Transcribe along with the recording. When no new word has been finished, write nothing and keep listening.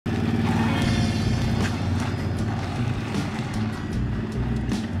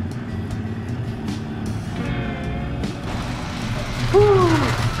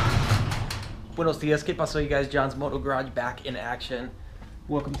Buenos dias, ¿qué pasó, you guys? John's Moto Garage back in action.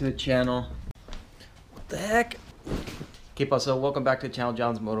 Welcome to the channel. What the heck? ¿Qué pasó? Welcome back to the channel,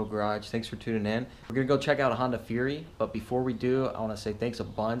 John's Moto Garage. Thanks for tuning in. We're gonna go check out a Honda Fury, but before we do, I want to say thanks a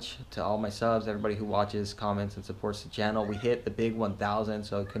bunch to all my subs, everybody who watches, comments, and supports the channel. We hit the big 1,000,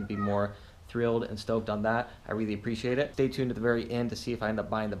 so I couldn't be more thrilled and stoked on that. I really appreciate it. Stay tuned at the very end to see if I end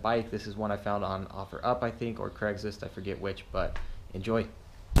up buying the bike. This is one I found on OfferUp, I think, or Craigslist, I forget which, but enjoy.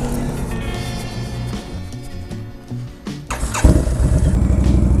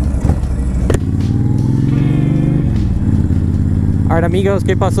 Alright amigos,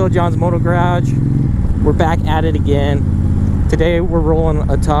 ¿qué pasó? John's Moto Garage. We're back at it again. Today we're rolling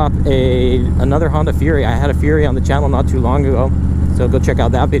atop another Honda Fury. I had a Fury on the channel not too long ago, so go check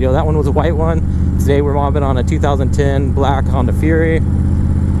out that video. That one was a white one. Today we're mobbing on a 2010 black Honda Fury.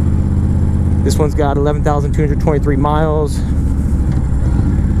 This one's got 11,223 miles.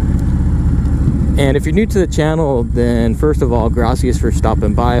 And if you're new to the channel, then first of all, gracias for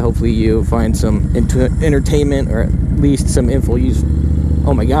stopping by. Hopefully you find some entertainment, or at least some info use.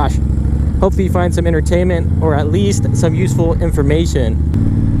 Oh my gosh. Hopefully you find some entertainment or at least some useful information.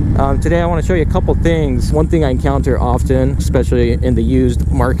 Today I want to show you a couple things. One thing I encounter often, especially in the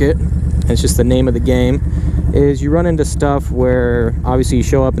used market, and it's just the name of the game, is you run into stuff where obviously you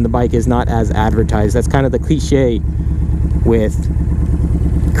show up and the bike is not as advertised. That's kind of the cliche with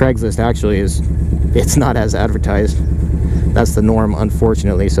Craigslist, actually, is it's not as advertised. That's the norm,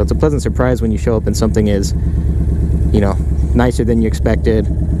 unfortunately. So it's a pleasant surprise when you show up and something is, you know, nicer than you expected.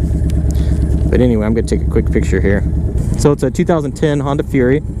 But anyway, I'm gonna take a quick picture here. So it's a 2010 Honda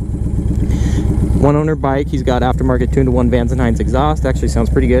Fury, one owner bike. He's got aftermarket 2-in-1 Vans and Hines exhaust. Actually sounds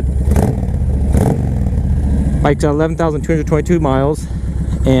pretty good. Bike's got 11,222 miles,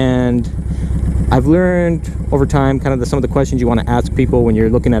 and I've learned over time kind of some of the questions you want to ask people when you're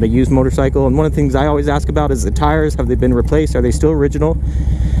looking at a used motorcycle. And one of the things I always ask about is the tires. Have they been replaced? Are they still original?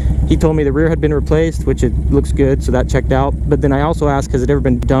 He told me the rear had been replaced, which it looks good, so that checked out. But then I also asked, has it ever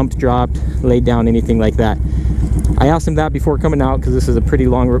been dumped, dropped, laid down, anything like that? I asked him that before coming out because this is a pretty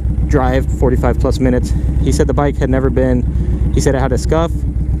long drive, 45 plus minutes. He said the bike had never been, he said it had a scuff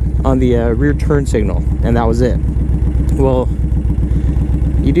on the rear turn signal, and that was it. Well,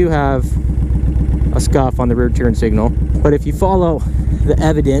 you do have a scuff on the rear turn signal, but if you follow the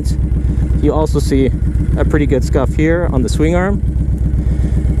evidence, you also see a pretty good scuff here on the swing arm,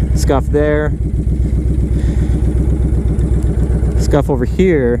 scuff there, scuff over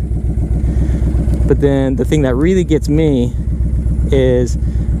here. But then the thing that really gets me is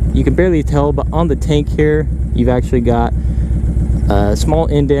you can barely tell, but on the tank here you've actually got a small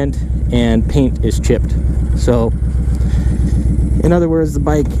indent and paint is chipped. So in other words, the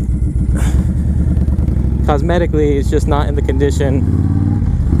bike cosmetically is just not in the condition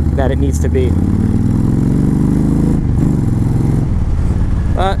that it needs to be.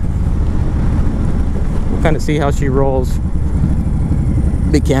 But we'll kind of see how she rolls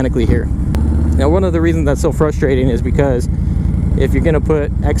mechanically here. Now, one of the reasons that's so frustrating is because if you're going to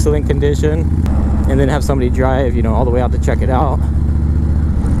put excellent condition and then have somebody drive, you know, all the way out to check it out,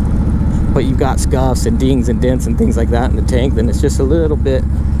 but you've got scuffs and dings and dents and things like that in the tank, then it's just a little bit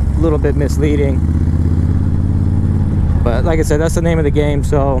misleading. But like I said, that's the name of the game.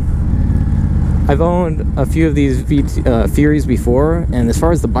 So I've owned a few of these Furies before, and as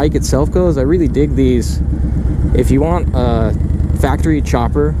far as the bike itself goes, I really dig these. If you want a factory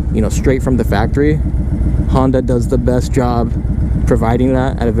chopper, you know, straight from the factory, Honda does the best job providing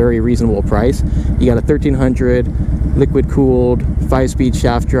that at a very reasonable price. You got a 1300 liquid cooled 5-speed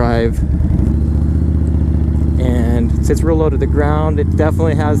shaft drive, and it sits real low to the ground. It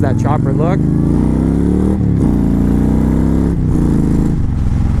definitely has that chopper look,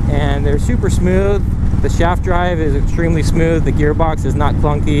 and they're super smooth. The shaft drive is extremely smooth. The gearbox is not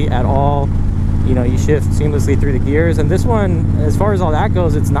clunky at all. You know, you shift seamlessly through the gears, and this one, as far as all that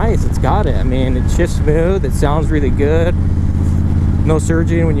goes, it's nice. It's got it. I mean, it shifts smooth. It sounds really good. No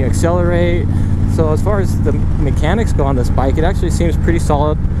surging when you accelerate. So as far as the mechanics go on this bike, it actually seems pretty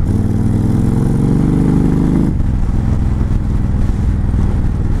solid.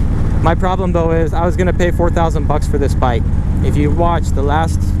 My problem though is I was gonna pay 4,000 bucks for this bike. If you watch the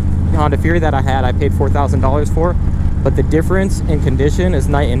last Honda Fury that I had, I paid $4,000 for, but the difference in condition is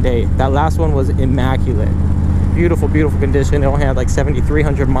night and day. That last one was immaculate. Beautiful, beautiful condition. It only had like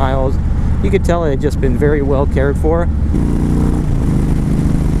 7,300 miles. You could tell it had just been very well cared for.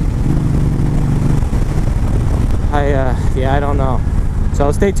 Yeah, I don't know.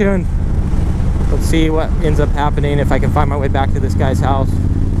 So stay tuned. Let's see what ends up happening if I can find my way back to this guy's house.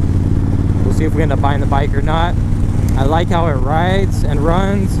 We'll see if we end up buying the bike or not. I like how it rides and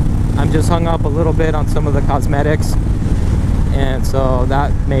runs. I'm just hung up a little bit on some of the cosmetics, and so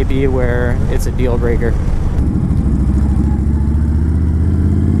that may be where it's a deal breaker.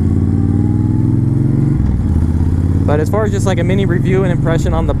 But as far as just like a mini review and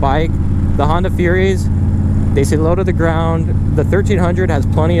impression on the bike, the Honda Furies, they say low to the ground. The 1300 has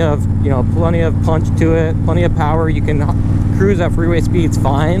plenty of, plenty of punch to it, plenty of power. You can cruise at freeway speeds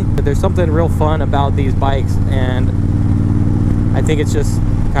fine. But there's something real fun about these bikes, and I think it's just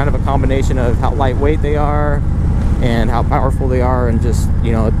kind of a combination of how lightweight they are and how powerful they are, and just,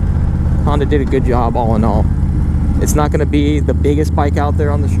 Honda did a good job all in all. It's not going to be the biggest bike out there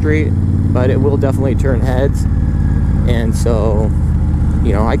on the street, but it will definitely turn heads. And so,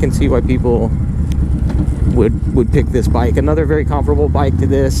 I can see why people would pick this bike. Another very comparable bike to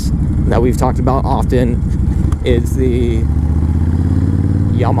this that we've talked about often is the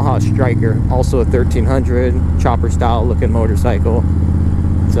Yamaha Striker, also a 1300 chopper style looking motorcycle.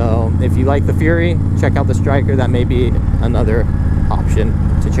 So if you like the Fury, check out the Striker. That may be another option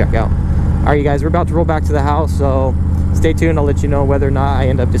to check out. All right, you guys, we're about to roll back to the house, so stay tuned. I'll let you know whether or not I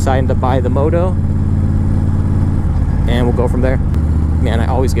end up deciding to buy the Moto, and we'll go from there. Man, I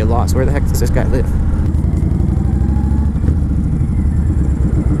always get lost. Where the heck does this guy live?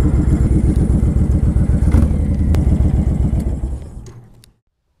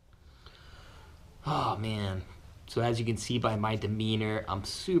 Oh man, so as you can see by my demeanor, I'm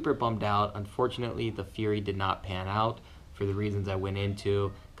super bummed out. Unfortunately, the Fury did not pan out for the reasons I went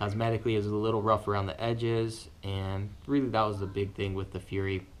into. Cosmetically, it was a little rough around the edges, and really that was the big thing with the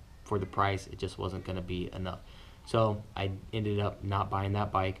Fury. For the price, it just wasn't going to be enough. So I ended up not buying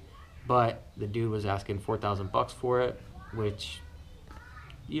that bike, but the dude was asking 4,000 bucks for it, which,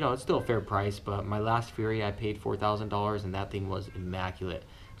 it's still a fair price. But my last Fury, I paid $4,000, and that thing was immaculate.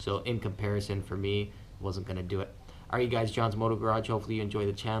 So in comparison, for me, it wasn't going to do it. All right, you guys, John's Moto Garage. Hopefully you enjoy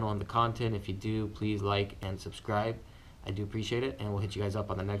the channel and the content. If you do, please like and subscribe. I do appreciate it, and we'll hit you guys up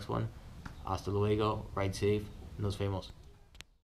on the next one. Hasta luego, ride safe, nos vemos.